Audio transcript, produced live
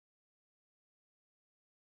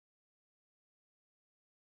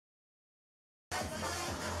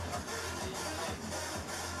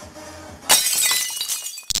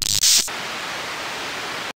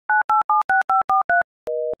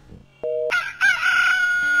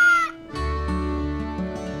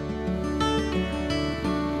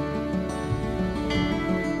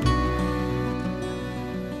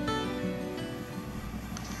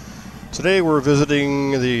Today we're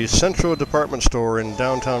visiting the Centro department store in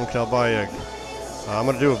downtown Calbayog. I'm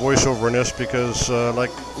going to do a voiceover on this because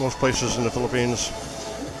like most places in the Philippines,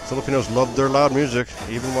 Filipinos love their loud music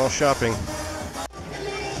even while shopping.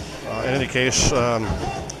 In any case,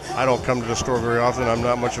 I don't come to the store very often. I'm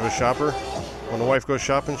not much of a shopper. When the wife goes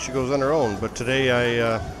shopping, she goes on her own. But today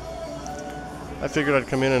I figured I'd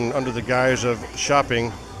come in and under the guise of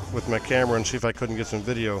shopping with my camera and see if I couldn't get some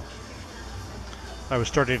video. I was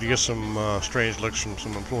starting to get some strange looks from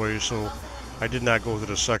some employees, so I did not go to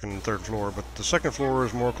the second and third floor. But the second floor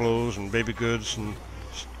is more clothes and baby goods and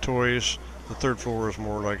toys. The third floor is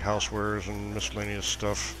more like housewares and miscellaneous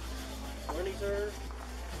stuff. Morning, sir.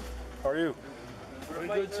 How are you? Very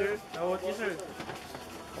good, sir. How about you, sir?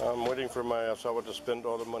 I'm waiting for my someone to spend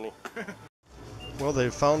all the money. Well, they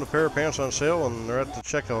found a pair of pants on sale and they're at the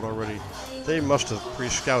checkout already. They must have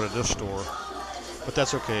pre-scouted this store. But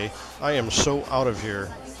that's okay. I am so out of here.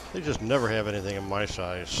 They just never have anything in my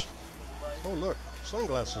size. Oh look,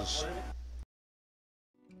 sunglasses.